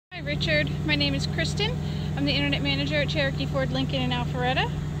Richard, my name is Kristen. I'm the Internet Manager at Cherokee Ford Lincoln in Alpharetta.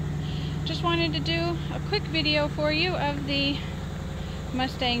 Just wanted to do a quick video for you of the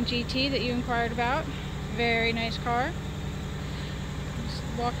Mustang GT that you inquired about. Very nice car. Just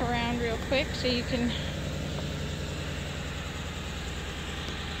walk around real quick so you can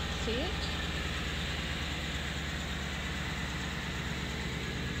see it.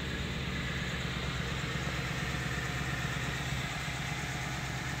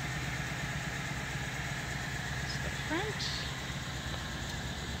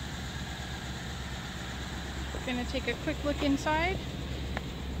 We're going to take a quick look inside.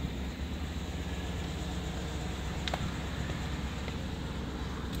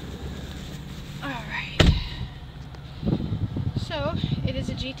 Alright, so it is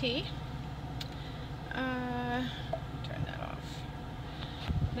a GT. Turn that off.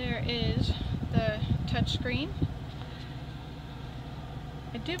 There is the touch screen.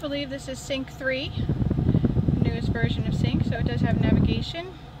 I do believe this is Sync 3, newest version of Sync, so it does have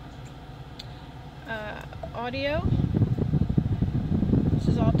navigation, audio. This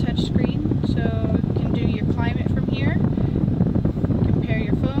is all touch screen, so you can do your climate from here, compare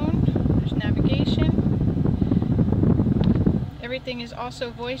your phone, there's navigation. Everything is also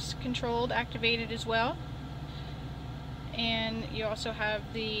voice controlled, activated as well. And you also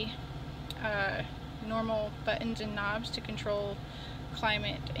have the normal buttons and knobs to control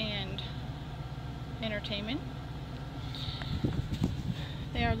climate and entertainment.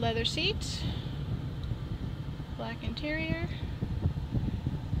 They are leather seats, black interior.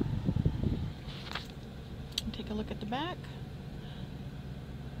 Take a look at the back.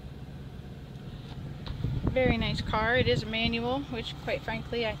 Very nice car. It is a manual, which quite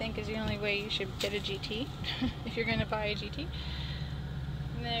frankly I think is the only way you should get a GT if you're going to buy a GT.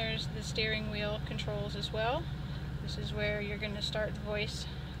 And there's the steering wheel controls as well. This is where you're going to start the voice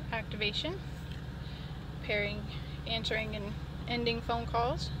activation, answering and ending phone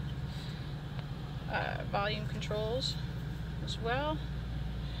calls. Volume controls as well.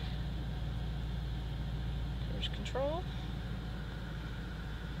 Cruise control.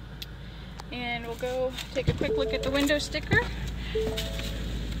 And we'll go take a quick look at the window sticker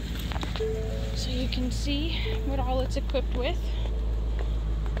so you can see what all it's equipped with.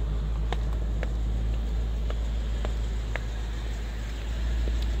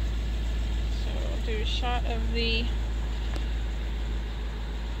 So we'll do a shot of the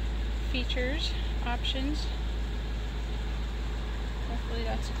features, options. Hopefully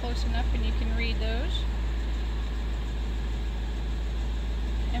that's close enough and you can read those.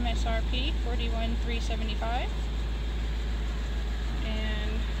 MSRP $41,375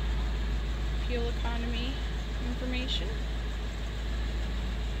 and fuel economy information.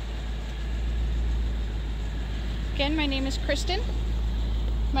 Again, my name is Kristen.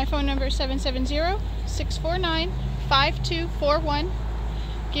 My phone number is 770-649-5241.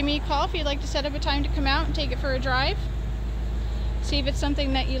 Give me a call if you'd like to set up a time to come out and take it for a drive. See if it's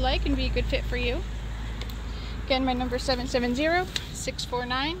something that you like and be a good fit for you. Again, my number is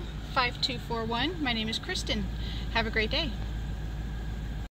 770-649-5241. My name is Kristen. Have a great day.